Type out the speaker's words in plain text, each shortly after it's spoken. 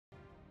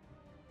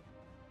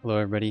Hello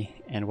everybody,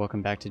 and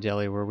welcome back to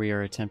Delhi, where we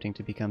are attempting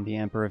to become the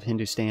Emperor of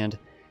Hindustan,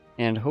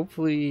 and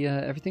hopefully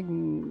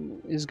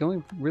everything is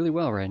going really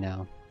well right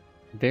now.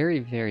 Very,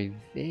 very,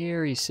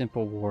 very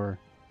simple war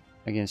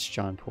against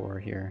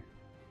Jaunpur here.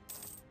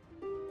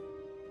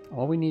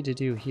 All we need to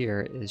do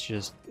here is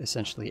just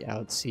essentially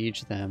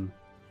out-siege them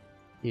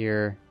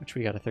here, which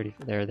we got a 30...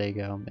 There they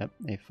go. Yep,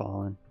 they've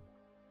fallen.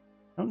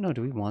 I don't know,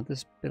 do we want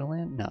this bit of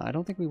land? No, I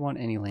don't think we want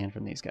any land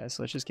from these guys,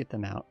 so let's just get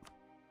them out.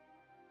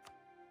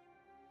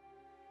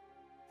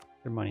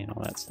 Their money and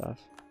all that stuff.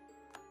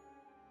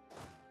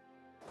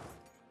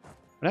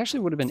 What actually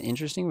would have been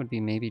interesting would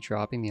be maybe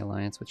dropping the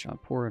alliance with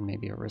Jaunpur and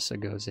maybe Orissa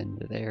goes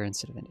into there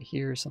instead of into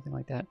here or something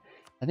like that.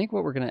 I think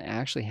what we're going to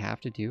actually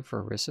have to do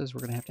for Orissa is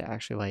we're going to have to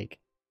actually like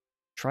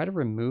try to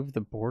remove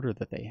the border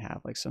that they have,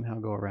 like somehow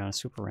go around,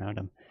 swoop around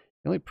them.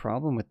 The only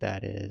problem with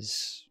that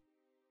is,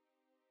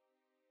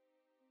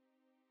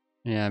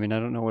 yeah, I mean,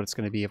 I don't know what it's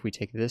going to be if we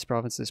take this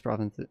province,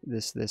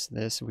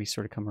 this, we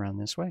sort of come around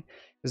this way.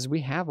 Because we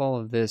have all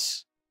of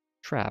this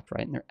trapped,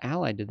 right? And they're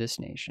allied to this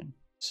nation.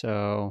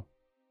 So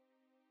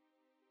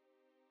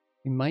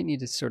we might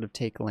need to sort of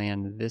take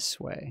land this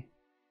way.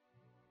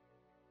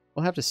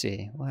 We'll have to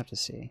see. We'll have to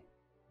see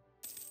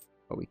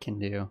what we can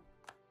do.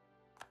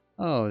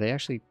 Oh, they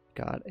actually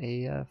got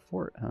a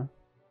fort, huh?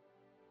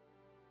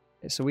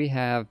 Okay, so we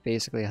have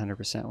basically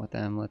 100% with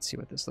them. Let's see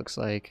what this looks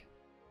like.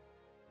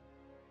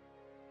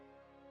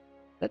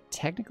 Is that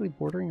technically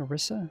bordering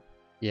Orissa?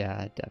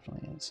 Yeah, it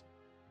definitely is.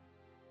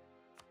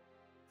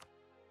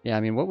 Yeah, I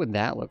mean, what would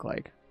that look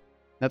like?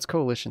 That's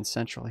Coalition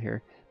Central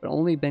here. But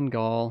only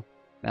Bengal,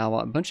 Malwa,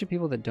 a bunch of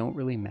people that don't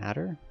really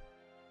matter.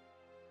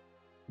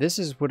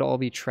 This would all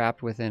be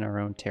trapped within our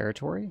own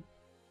territory.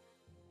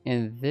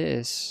 And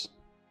this...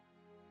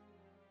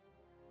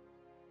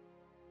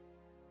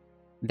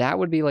 that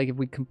would be like if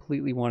we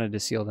completely wanted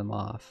to seal them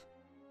off.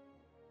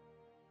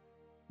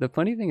 The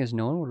funny thing is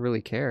no one would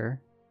really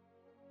care.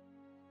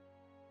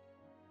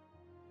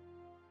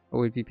 But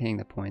we'd be paying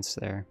the points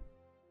there.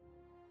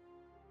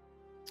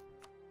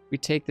 We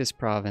take this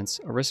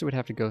province, Orissa would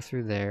have to go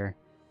through there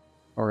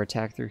or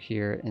attack through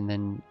here, and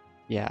then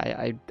yeah,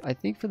 I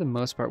think for the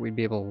most part we'd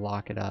be able to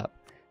lock it up.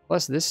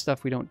 Plus this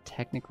stuff we don't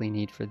technically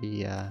need for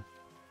the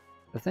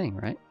thing,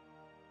 right?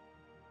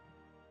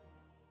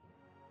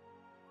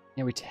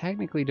 Yeah, we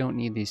technically don't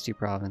need these two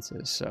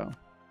provinces, so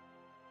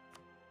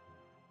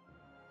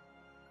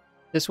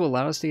this will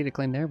allow us to get a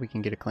claim there, we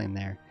can get a claim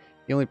there.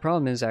 The only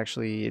problem is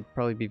actually it'd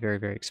probably be very,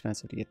 very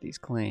expensive to get these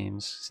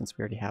claims since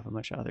we already have a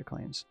bunch of other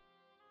claims.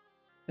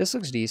 This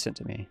looks decent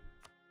to me.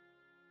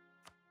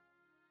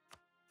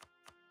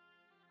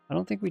 I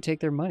don't think we take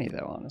their money,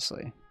 though,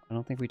 honestly. I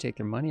don't think we take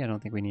their money. I don't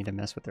think we need to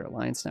mess with their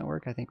alliance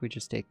network. I think we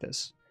just take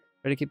this.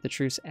 Try to keep the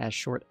truce as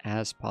short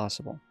as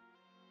possible.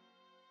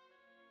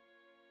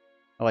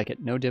 I like it.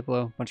 No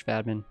Diplo, bunch of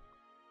admin.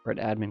 We're at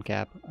admin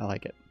cap. I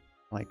like it.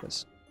 I like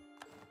this.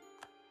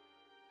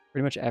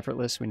 Pretty much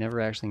effortless. We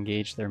never actually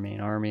engage their main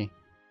army.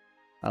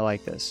 I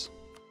like this.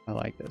 I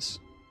like this.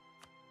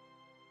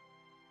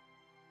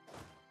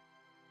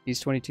 These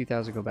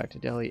 22,000 go back to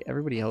Delhi.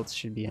 Everybody else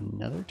should be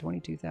another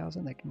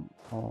 22,000 that can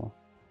all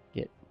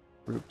get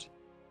grouped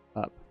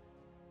up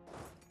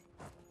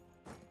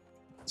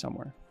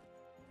somewhere.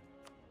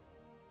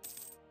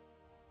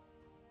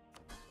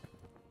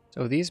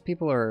 So these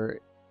people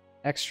are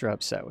extra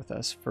upset with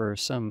us for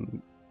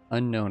some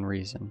unknown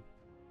reason.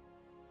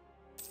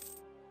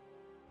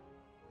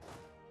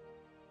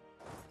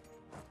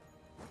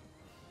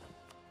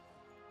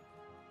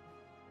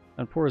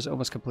 Jaunpur is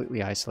almost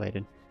completely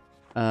isolated.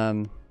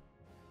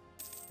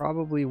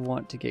 Probably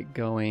want to get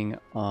going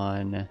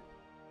on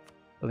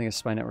building a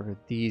spy network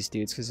with these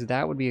dudes, because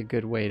that would be a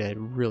good way to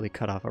really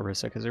cut off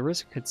Orissa, because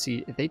Orissa could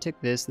see, if they took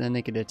this, then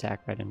they could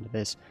attack right into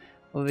this.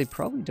 Although they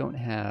probably don't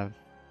have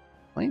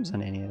claims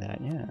on any of that,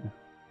 yeah.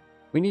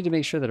 We need to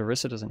make sure that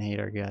Orissa doesn't hate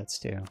our guts,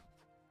 too.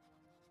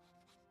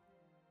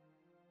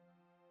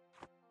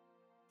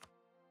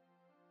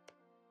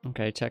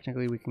 Okay,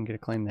 technically we can get a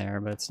claim there,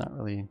 but it's not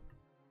really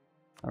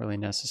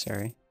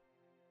necessary.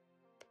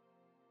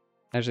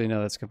 Actually,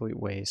 no, that's complete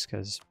waste,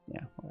 because,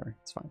 yeah, whatever.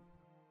 It's fine.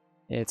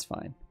 It's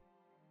fine.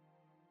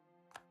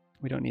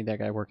 We don't need that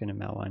guy working in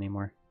Malwa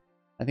anymore.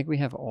 I think we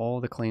have all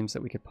the claims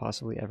that we could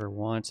possibly ever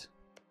want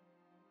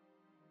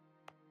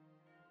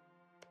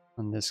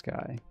on this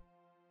guy.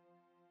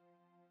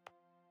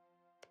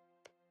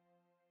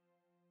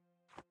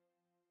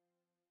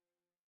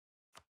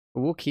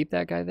 But we'll keep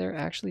that guy there,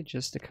 actually,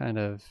 just to kind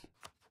of...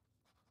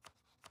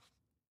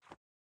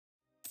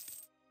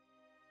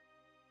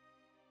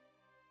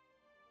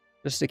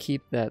 just to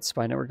keep that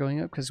spy network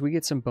going up, because we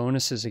get some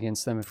bonuses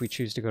against them if we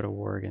choose to go to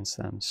war against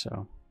them,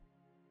 so...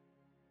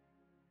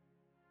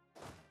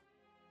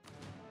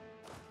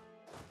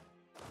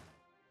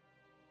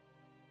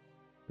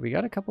 we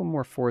got a couple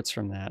more forts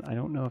from that. I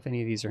don't know if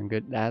any of these are in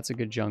good... that's a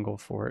good jungle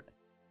fort.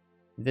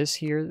 This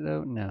here,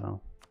 though? No.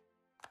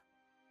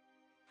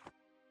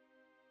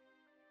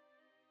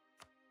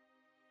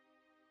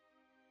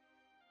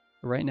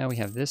 Right now we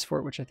have this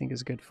fort, which I think is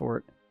a good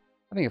fort.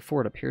 Having a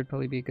fort up here would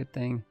probably be a good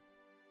thing.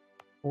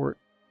 Fort.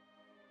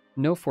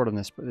 No fort on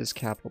this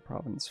capital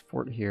province.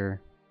 Fort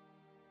here.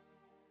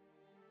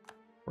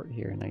 Fort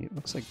here. And it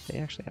looks like they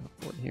actually have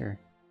a fort here.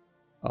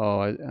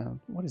 Oh,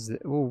 what is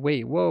it? Oh,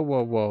 wait. Whoa,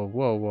 whoa, whoa,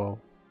 whoa, whoa.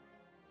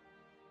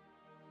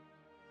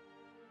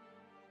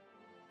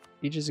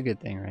 Siege is a good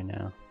thing right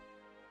now.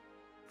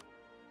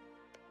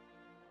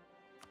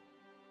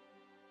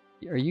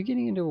 Are you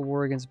getting into a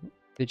war against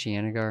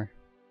Vijayanagara?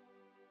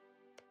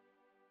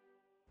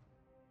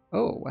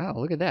 Oh, wow,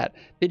 look at that.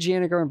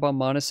 Vijayanagara and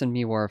Balmanis and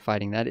Mewar are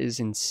fighting. That is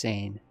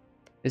insane.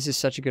 This is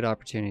such a good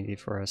opportunity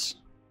for us.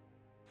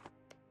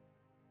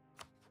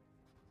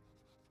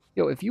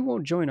 Yo, if you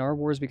won't join our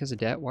wars because of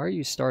debt, why are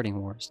you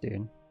starting wars,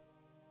 dude?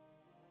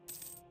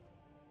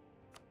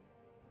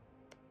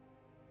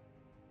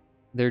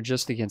 They're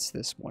just against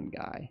this one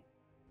guy.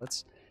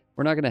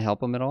 We're not going to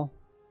help him at all.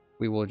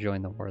 We will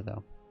join the war,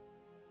 though.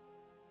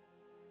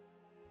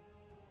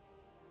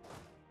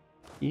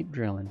 Keep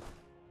drilling.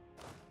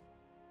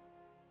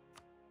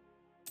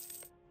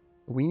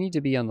 We need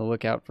to be on the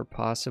lookout for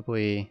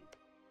possibly...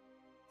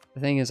 The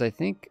thing is, I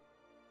think...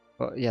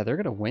 Well, yeah, they're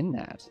going to win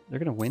that. They're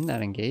going to win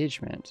that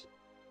engagement.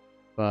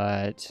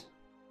 But...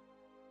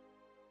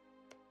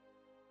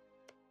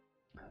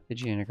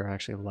 Vijayanagara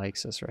actually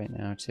likes us right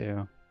now,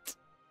 too.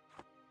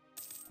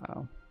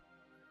 Wow.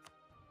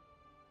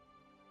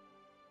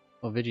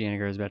 Well,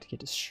 Vijayanagara is about to get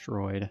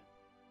destroyed.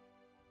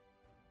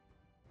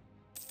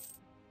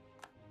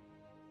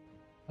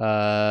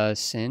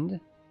 Sind?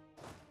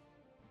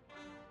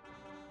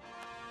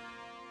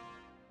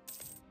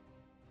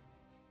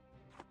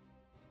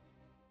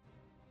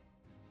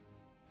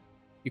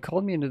 You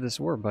called me into this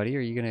war, buddy. Are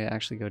you going to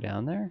actually go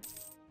down there?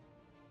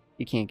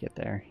 You can't get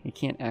there. You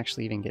can't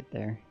actually even get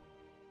there.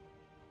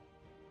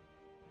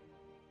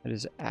 That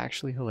is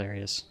actually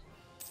hilarious.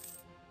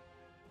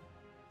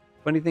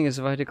 Funny thing is,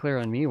 if I declare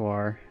on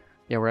Mewar,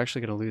 yeah, we're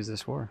actually going to lose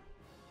this war.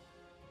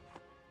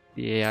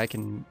 The AI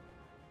can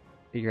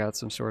figure out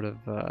some sort of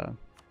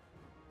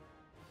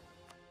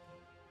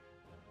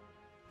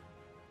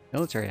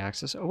military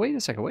access. Oh, wait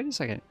a second, wait a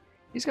second.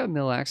 He's got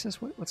mill access.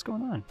 What's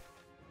going on?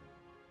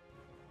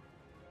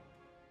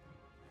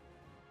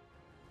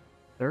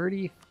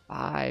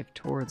 35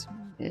 towards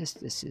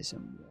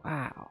mysticism.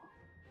 Wow.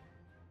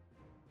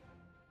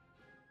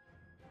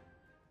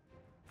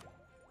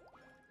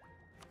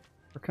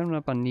 We're coming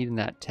up on needing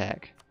that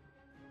tech.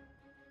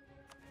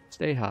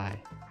 Stay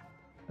high.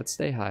 Let's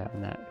stay high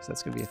on that, because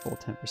that's going to be a full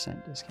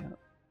 10% discount.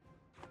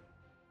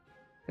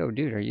 Yo,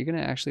 dude, are you going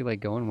to actually, like,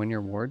 go and win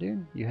your war,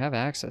 dude? You have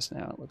access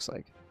now, it looks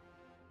like.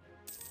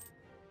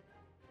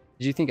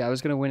 Did you think I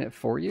was going to win it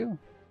for you?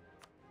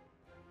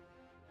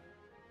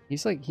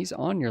 He's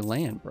on your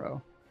land,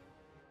 bro.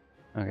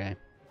 Okay.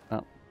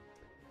 Well.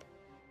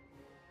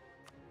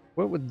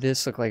 What would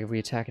this look like if we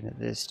attack into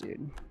this,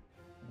 dude?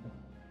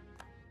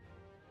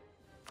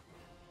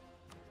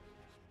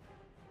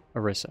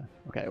 Orissa.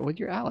 Okay, well,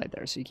 you're allied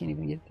there, so you can't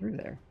even get through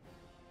there.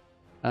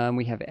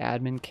 We have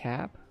admin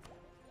cap.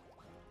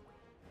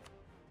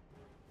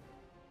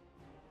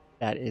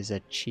 That is a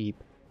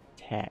cheap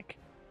tech.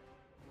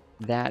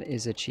 That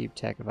is a cheap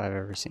tech if I've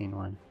ever seen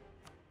one.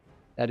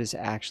 That is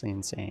actually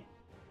insane.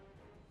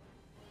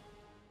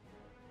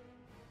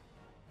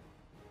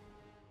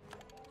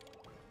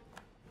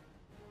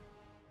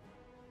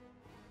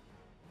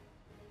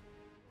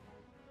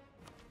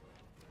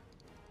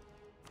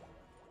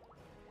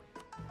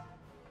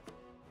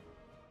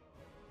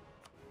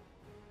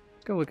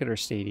 Let's go look at our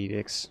state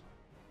edicts.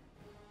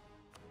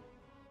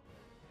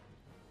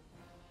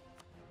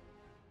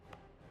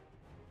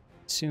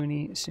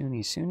 Sunni,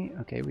 Sunni, Sunni.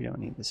 Okay, we don't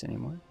need this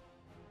anymore.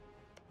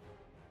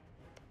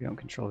 We don't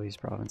control these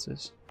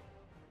provinces.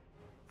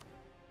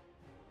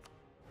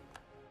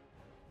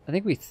 I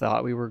think we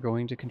thought we were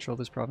going to control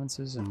these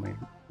provinces, and we,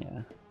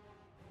 yeah.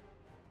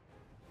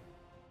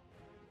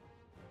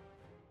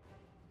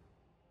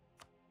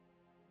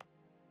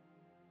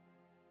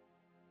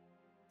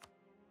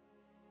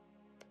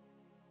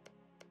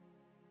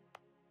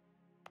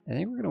 I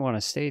think we're going to want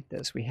to state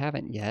this. We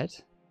haven't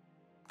yet.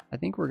 I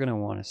think we're going to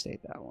want to state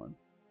that one.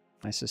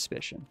 My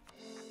suspicion.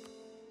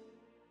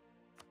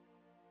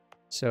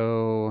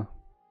 So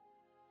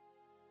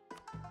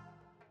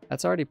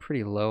that's already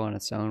pretty low on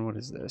its own. What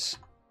is this?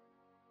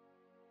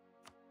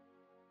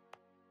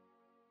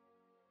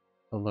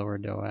 The lower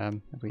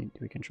Doab. Do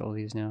we control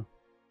these now?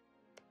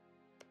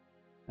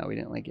 No, we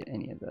didn't like get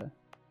any of the...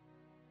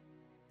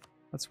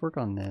 Let's work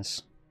on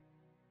this.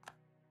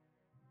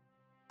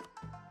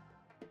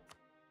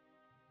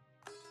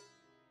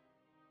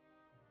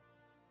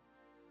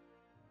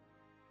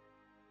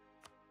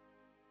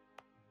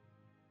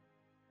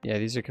 Yeah,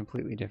 these are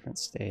completely different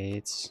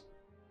states.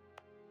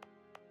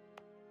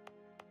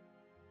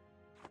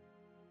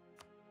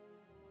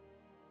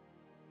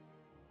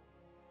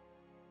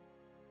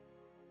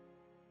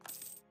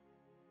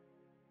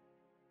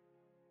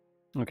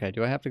 Okay,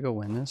 do I have to go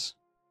win this?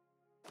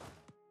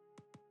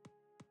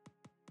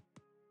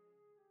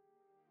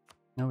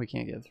 No, we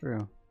can't get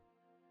through.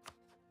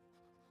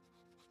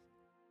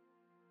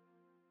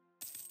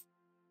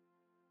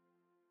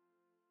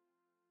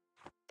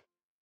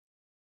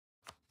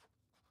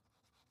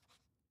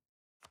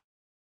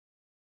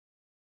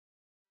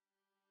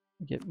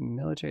 Get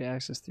military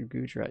access through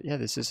Gujarat. Yeah,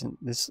 this isn't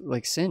this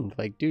like Sindh.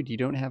 Like, dude, you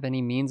don't have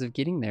any means of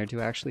getting there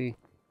to actually.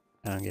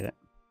 I don't get it.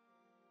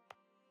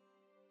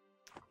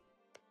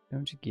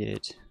 Don't get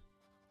it.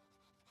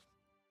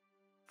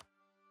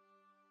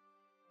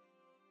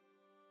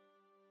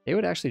 They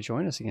would actually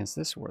join us against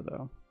this war,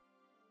 though.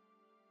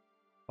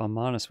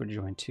 Balmanis would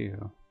join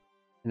too.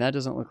 And that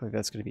doesn't look like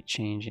that's going to be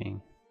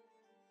changing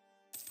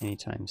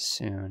anytime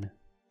soon.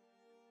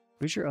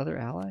 Who's your other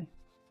ally?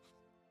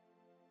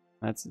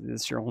 That's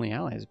your only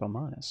ally is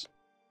Balmanis.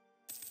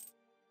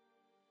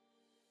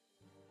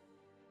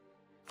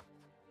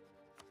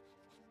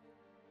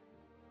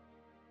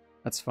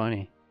 That's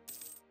funny.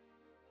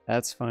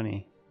 That's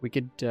funny. We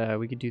could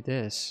do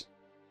this.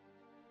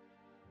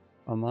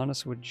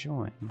 Balmanis would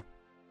join.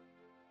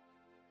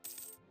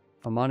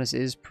 Balmanis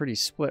is pretty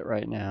split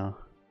right now.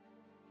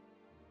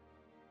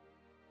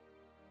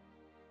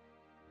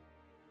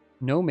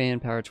 No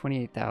manpower,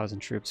 28,000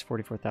 troops,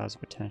 44,000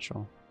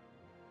 potential.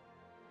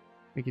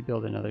 We could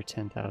build another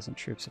 10,000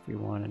 troops if we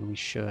want, and we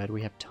should.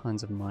 We have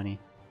tons of money.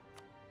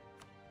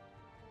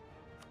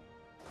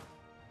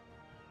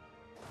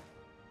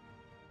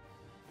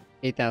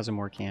 $8,000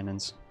 more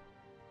cannons.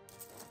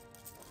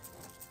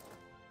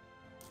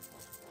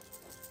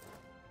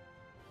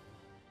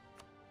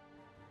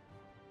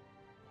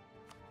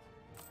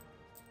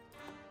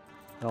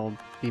 That'll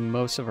be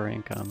most of our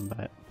income,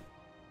 but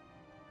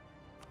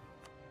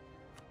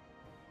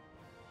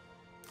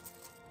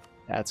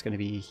that's going to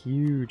be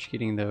huge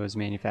getting those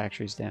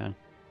manufactories down.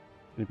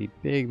 It's going to be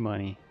big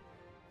money.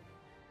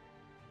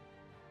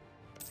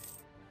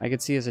 I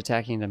could see us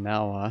attacking the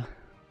Malwa.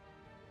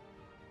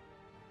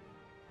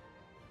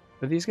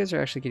 But these guys are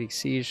actually getting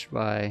sieged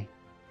by...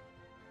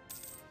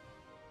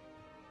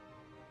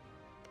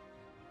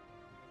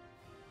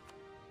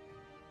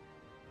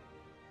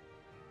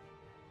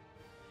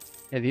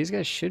 Yeah, these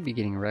guys should be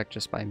getting wrecked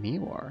just by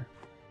Mewar.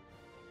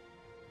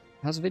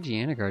 How's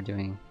Vijayanagara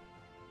doing?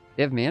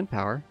 They have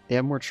manpower. They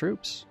have more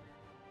troops.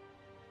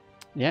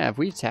 Yeah, if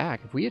we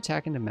attack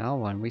into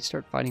Malwa and we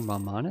start fighting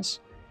Balmanis,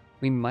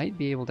 we might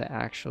be able to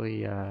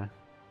actually...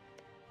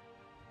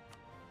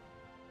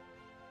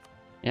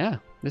 Yeah,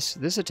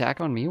 this attack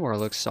on Mewar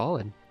looks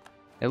solid.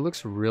 It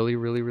looks really,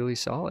 really, really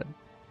solid.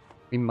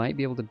 We might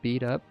be able to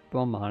beat up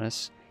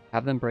Balmanis,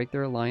 have them break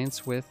their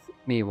alliance with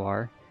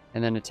Mewar,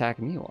 and then attack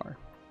Mewar.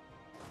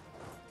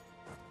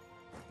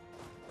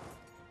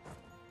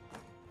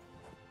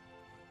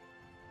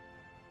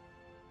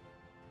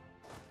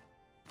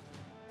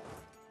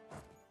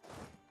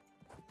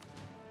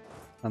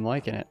 I'm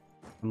liking it.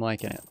 I'm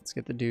liking it. Let's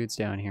get the dudes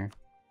down here.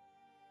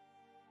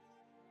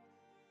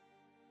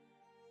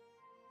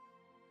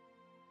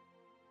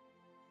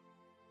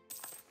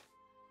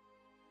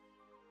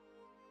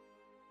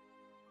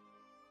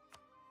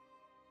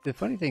 The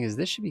funny thing is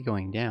this should be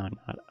going down,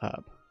 not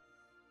up.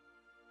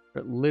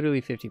 But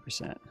literally 50%.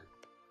 Do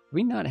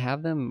we not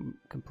have them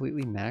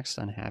completely maxed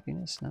on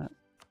happiness? Not.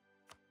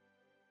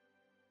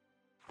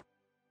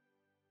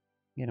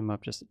 Get them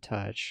up just a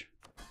touch.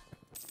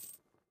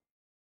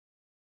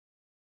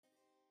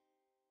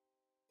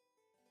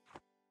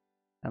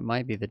 That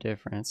might be the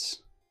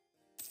difference.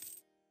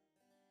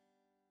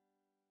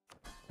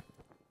 I'm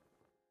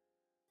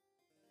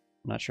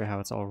not sure how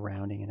it's all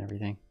rounding and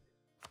everything.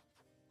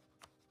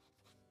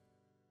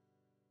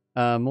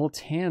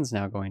 Multan's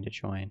now going to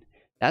join.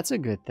 That's a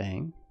good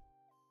thing.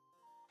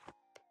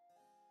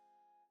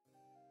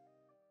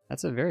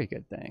 That's a very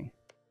good thing.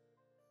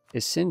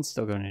 Is Sin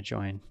still going to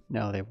join?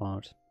 No, they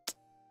won't.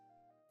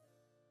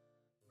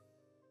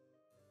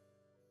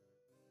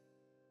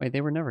 Wait,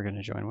 they were never going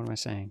to join. What am I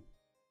saying?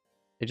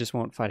 They just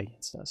won't fight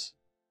against us.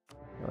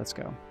 Okay, let's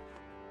go.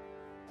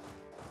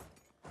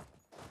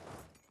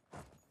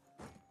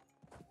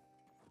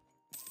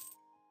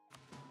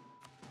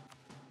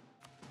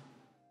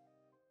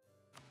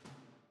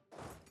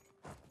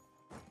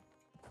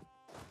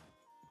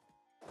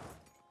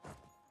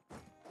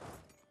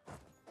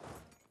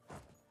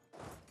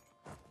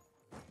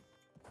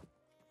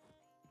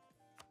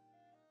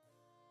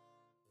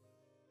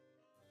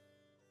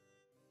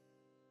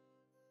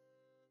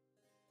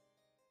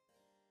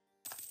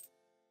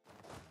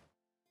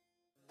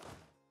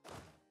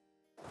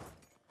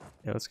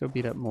 Yeah, let's go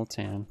beat up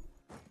Multan.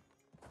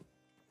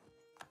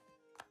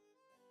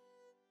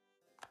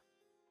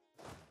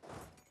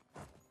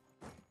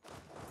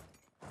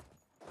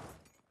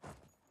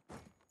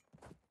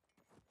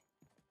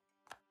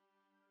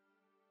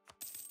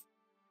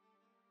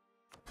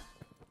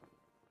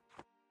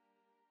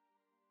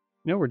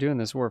 You know we're doing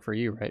this war for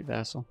you, right,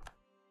 vassal?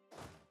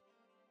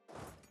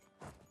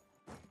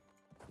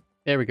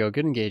 There we go.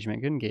 Good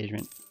engagement. Good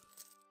engagement.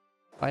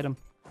 Fight him.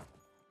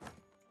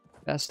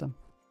 Best him.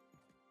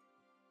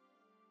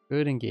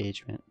 Good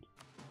engagement.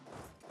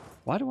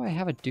 Why do I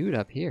have a dude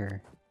up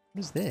here? What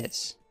is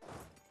this?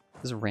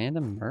 This is a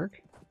random merc?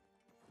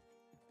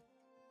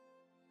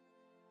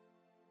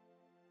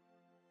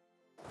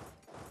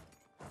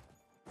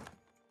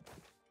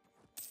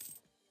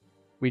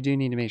 We do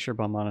need to make sure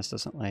Balmanis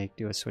doesn't, like,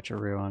 do a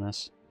switcheroo on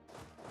us.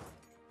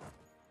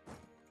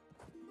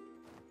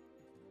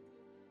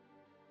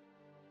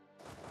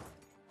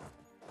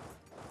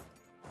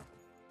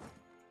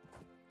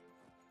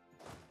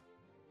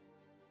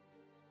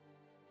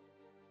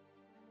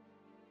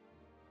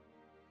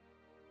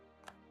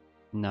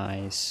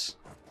 Nice.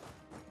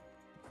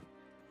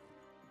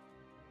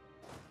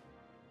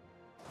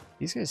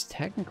 These guys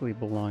technically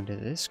belong to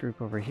this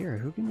group over here.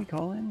 Who can we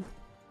call in?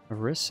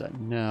 Orissa.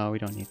 No, we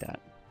don't need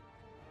that.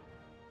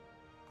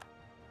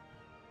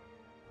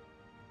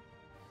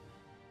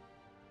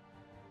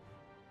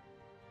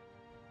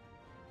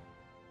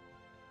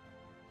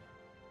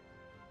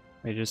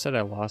 Wait, just said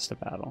I lost a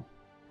battle.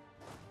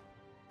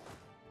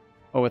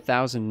 Oh,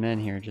 1,000 men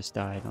here just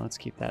died. Now let's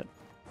keep that.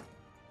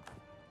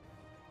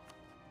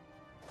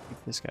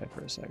 Keep this guy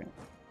for a second.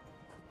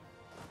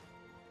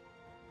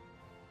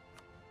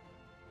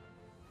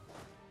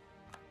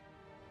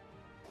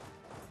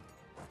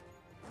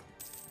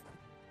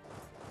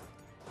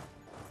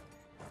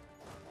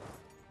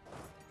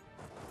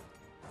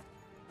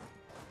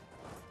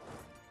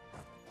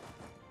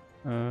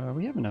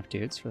 We have enough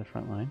dudes for the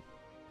front line.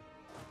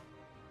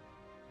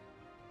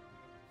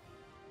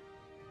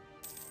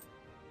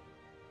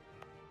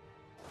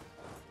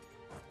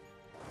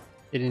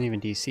 They didn't even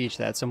de-siege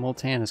that, so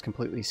Multan is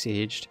completely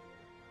sieged.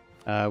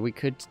 We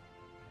could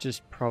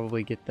just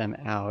probably get them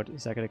out.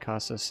 Is that going to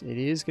cost us? It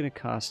is going to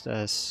cost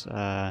us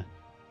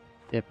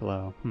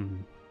Diplo.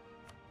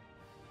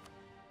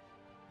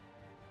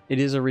 It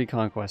is a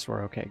reconquest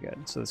war. Okay, good.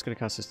 So it's going to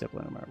cost us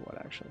Diplo no matter what,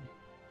 actually.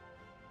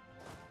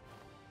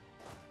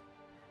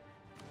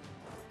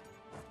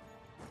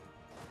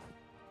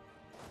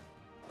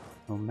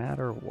 No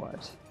matter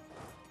what.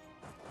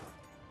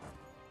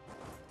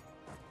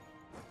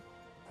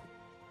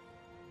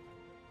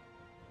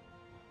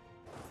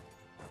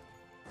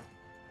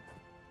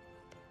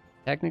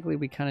 Technically,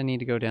 we kind of need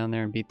to go down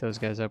there and beat those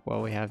guys up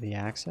while we have the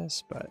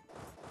access, but...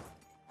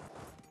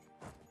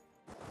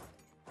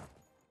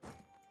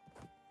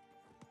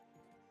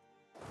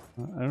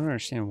 I don't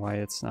understand why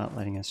it's not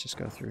letting us just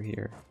go through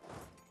here.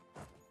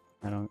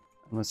 I don't...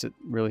 Unless it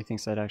really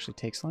thinks that actually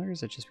takes longer,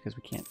 is it just because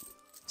we can't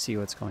see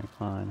what's going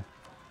on?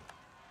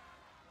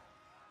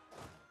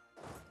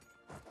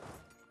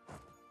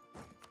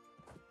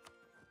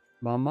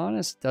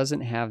 Balmanis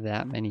doesn't have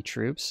that many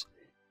troops.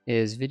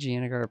 Is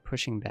Vijayanagara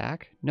pushing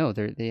back? No,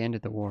 they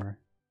ended the war.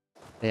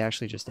 They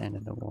actually just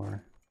ended the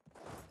war.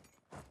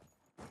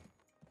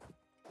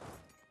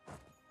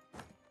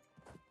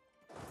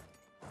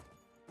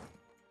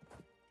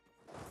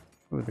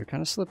 Ooh, they're kind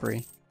of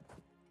slippery.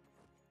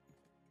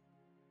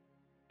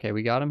 Okay,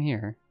 we got them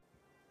here.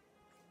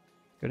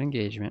 Good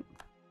engagement.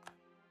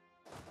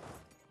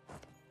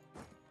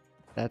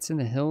 That's in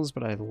the hills,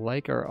 but I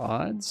like our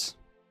odds.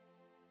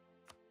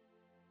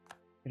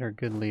 Get our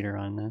good leader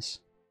on this.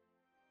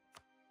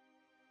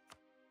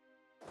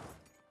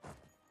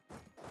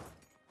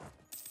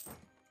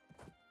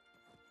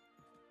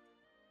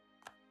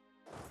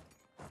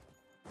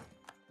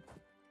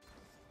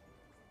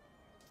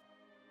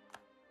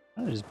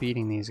 I'm just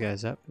beating these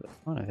guys up for the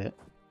fun of it.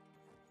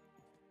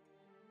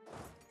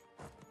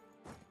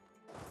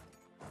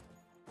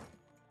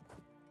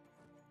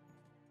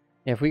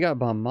 Yeah, if we got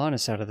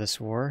Balmanis out of this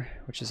war,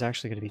 which is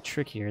actually going to be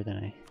trickier than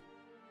I...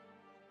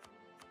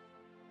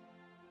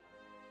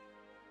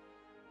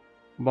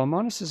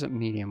 Balmanis is at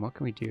medium. What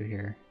can we do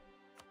here?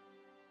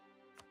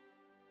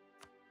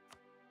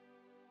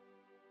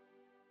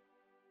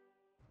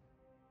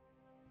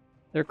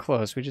 They're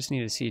close. We just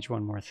need to siege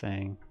one more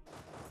thing.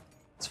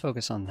 Let's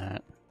focus on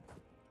that.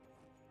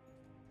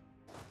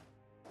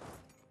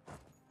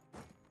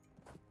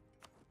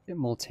 Get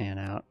Multan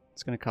out.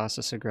 It's going to cost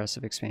us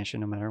aggressive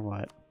expansion no matter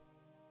what.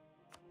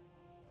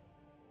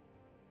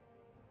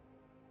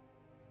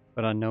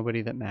 But on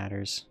nobody that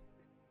matters.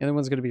 The other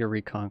one's going to be a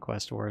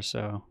reconquest war,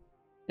 so...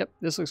 Yep,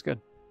 this looks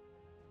good.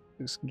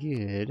 Looks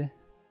good.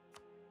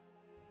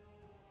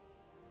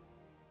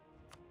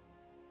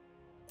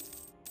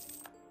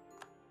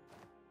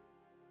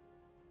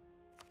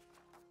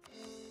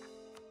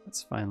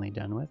 That's finally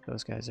done with.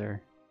 Those guys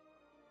are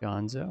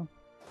gonzo.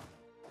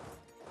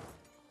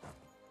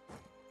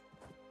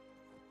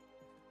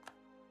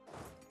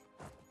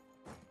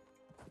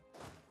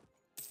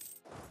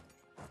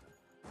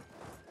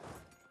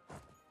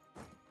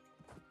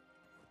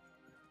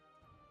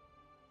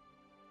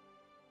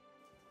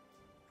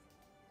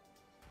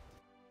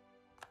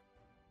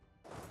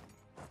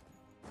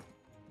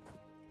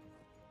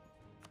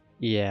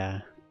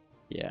 Yeah.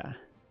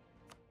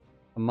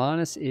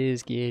 Amanus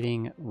is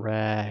getting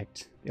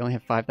wrecked. They only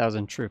have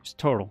 5,000 troops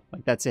total.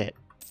 Like, that's it.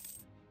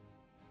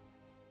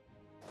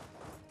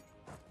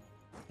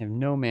 They have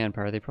no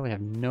manpower. They probably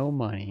have no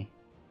money.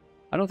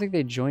 I don't think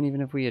they'd join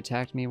even if we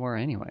attacked Miwar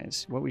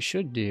anyways. What we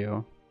should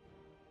do...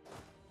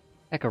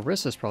 Heck,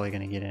 Orissa's probably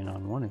going to get in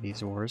on one of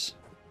these wars.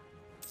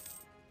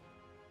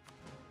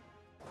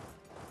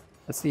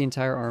 That's the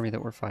entire army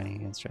that we're fighting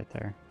against right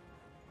there.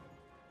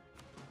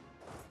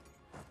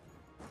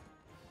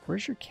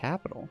 Where's your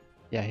capital?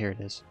 Yeah, here it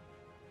is.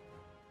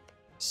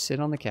 Sit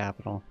on the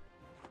capital.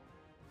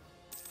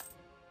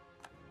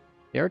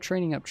 They are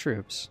training up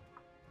troops.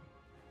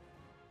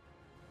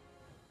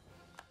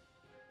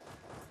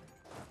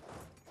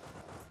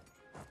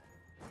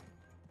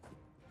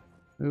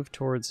 Move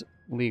towards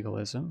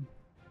legalism.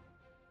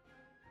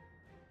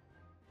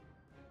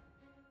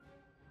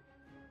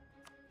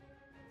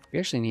 We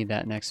actually need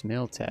that next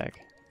mill tech.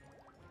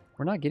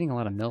 We're not getting a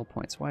lot of mill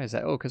points. Why is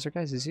that? Oh, because our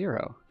guy's a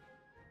 0.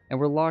 And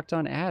we're locked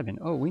on admin.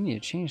 Oh, we need to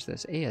change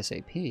this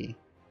ASAP.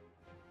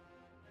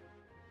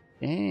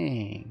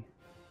 Dang.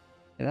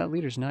 Yeah, that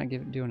leader's not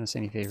doing us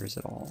any favors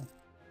at all.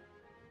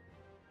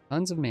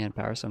 Tons of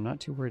manpower, so I'm not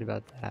too worried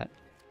about that.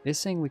 This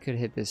saying we could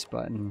hit this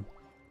button.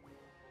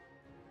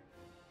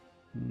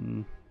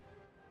 I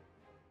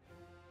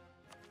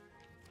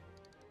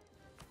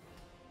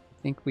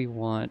think we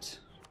want...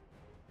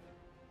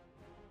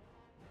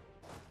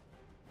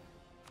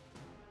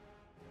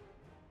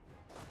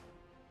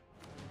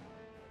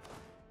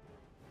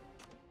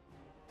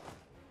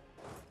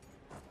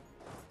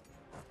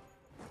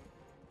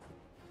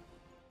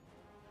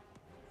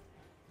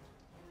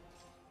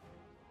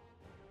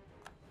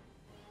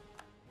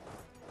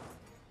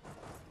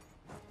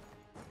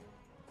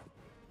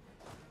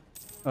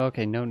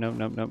 Okay,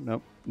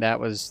 no. That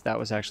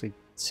was actually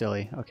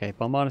silly. Okay,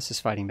 Balmontis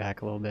is fighting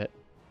back a little bit.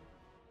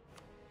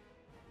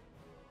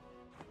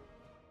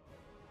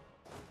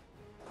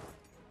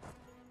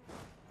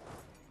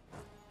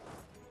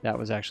 That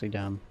was actually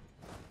dumb.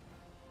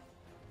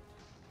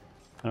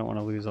 I don't want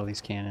to lose all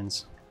these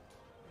cannons.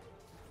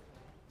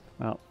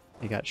 Well,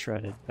 they got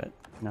shredded, but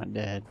not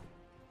dead.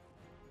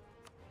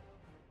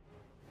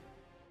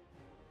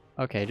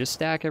 Okay, just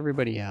stack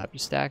everybody up.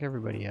 Just stack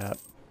everybody up.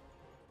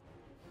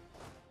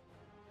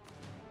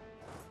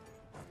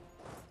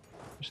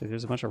 Actually,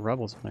 there's a bunch of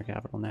rebels in their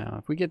capital now.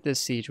 If we get this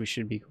siege, we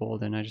should be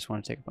golden. I just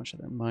want to take a bunch of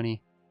their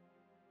money.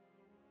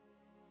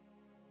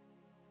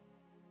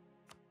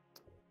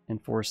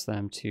 And force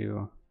them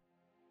to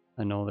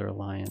annul their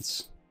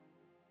alliance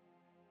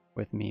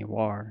with me,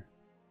 War.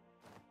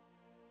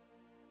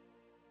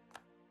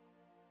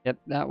 Yep,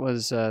 that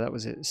was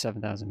it.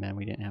 7,000 men.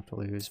 We didn't have to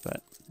lose,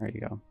 but there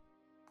you go.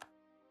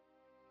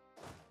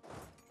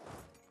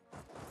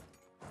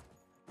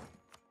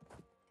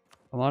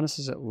 Alonus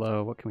is at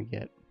low. What can we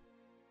get?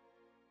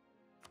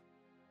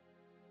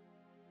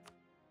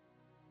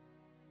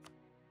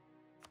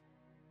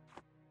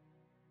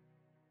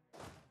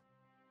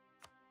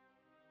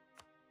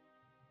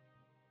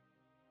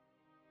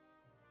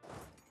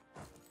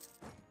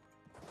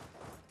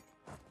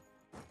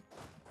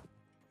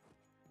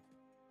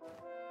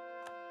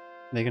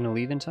 Are they gonna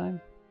leave in time?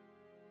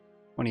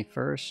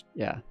 21st?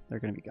 Yeah, they're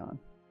gonna be gone.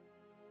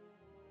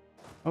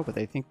 Oh, but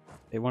they think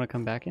they want to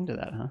come back into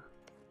that, huh?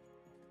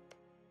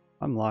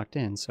 I'm locked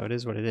in, so it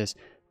is what it is.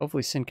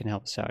 Hopefully Sin can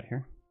help us out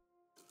here.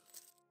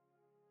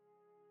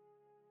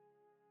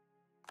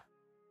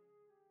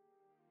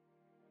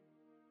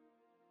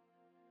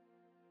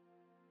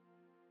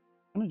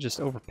 I'm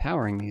just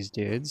overpowering these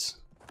dudes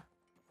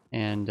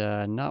and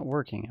not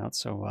working out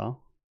so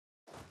well.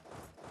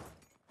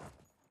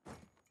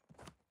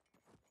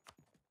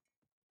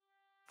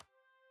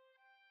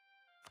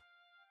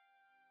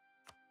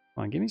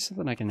 Come on, give me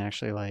something I can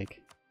actually,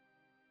 like,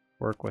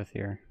 work with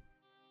here.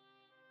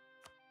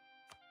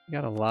 We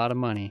got a lot of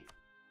money.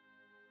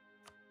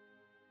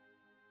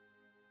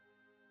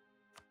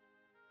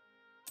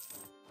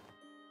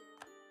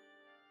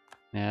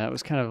 Yeah, that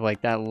was kind of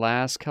like that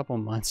last couple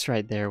months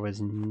right there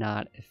was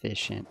not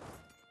efficient.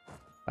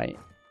 By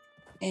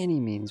any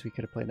means, we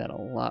could have played that a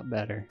lot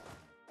better.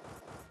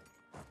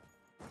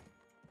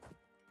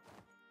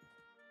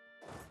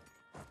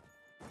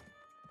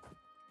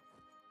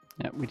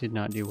 Yeah, we did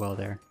not do well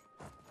there.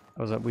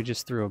 We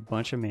just threw a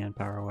bunch of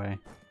manpower away.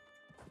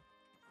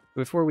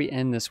 Before we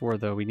end this war,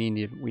 though, we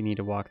need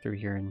to walk through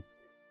here and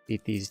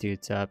beat these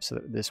dudes up so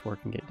that this war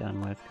can get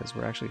done with, because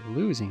we're actually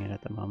losing it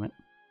at the moment.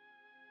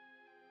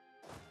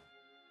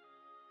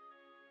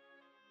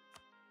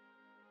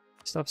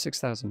 Still have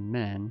 6,000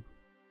 men.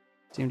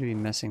 Seem to be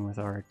messing with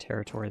our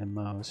territory the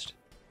most.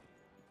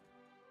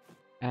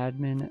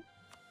 Admin,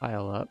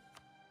 pile up,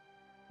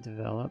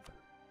 develop.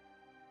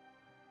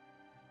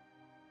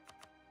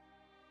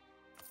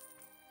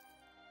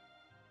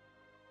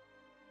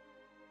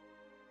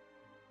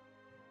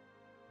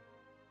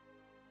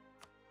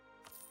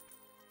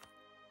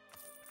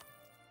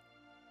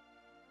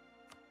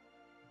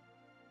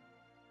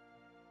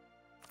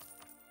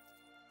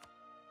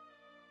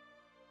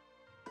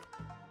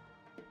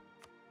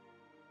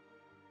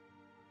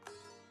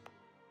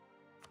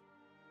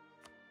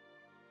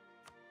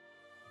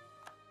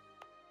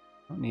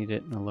 Don't need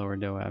it in the lower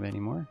Doab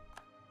anymore.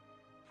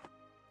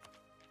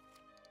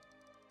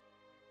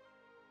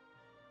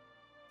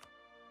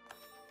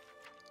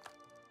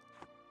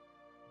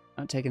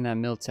 Not taking that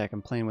mill tech.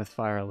 I'm playing with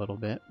fire a little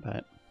bit,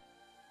 but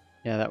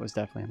yeah, that was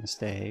definitely a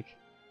mistake.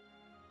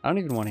 I don't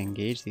even want to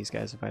engage these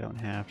guys if I don't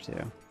have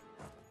to.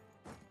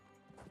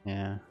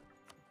 Yeah.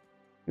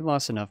 We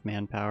lost enough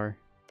manpower.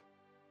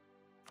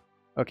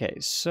 Okay,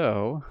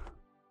 so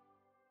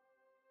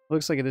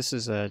looks like this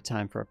is a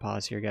time for a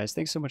pause here, guys.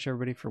 Thanks so much,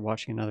 everybody, for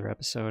watching another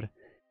episode.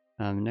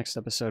 Next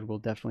episode, we'll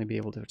definitely be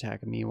able to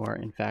attack a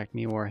Miwar. In fact,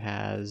 Miwar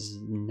has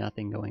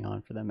nothing going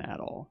on for them at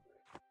all.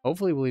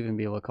 Hopefully, we'll even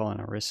be able to call in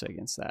Orissa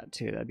against that,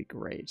 too. That'd be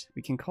great.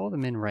 We can call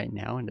them in right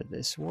now into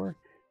this war.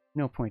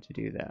 No point to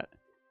do that.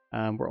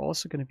 We're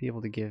also going to be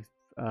able to give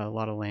a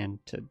lot of land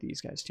to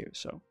these guys too.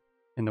 So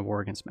in the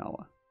war against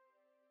Malwa.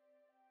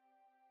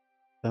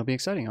 That'll be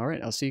exciting. All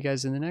right, I'll see you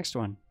guys in the next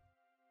one.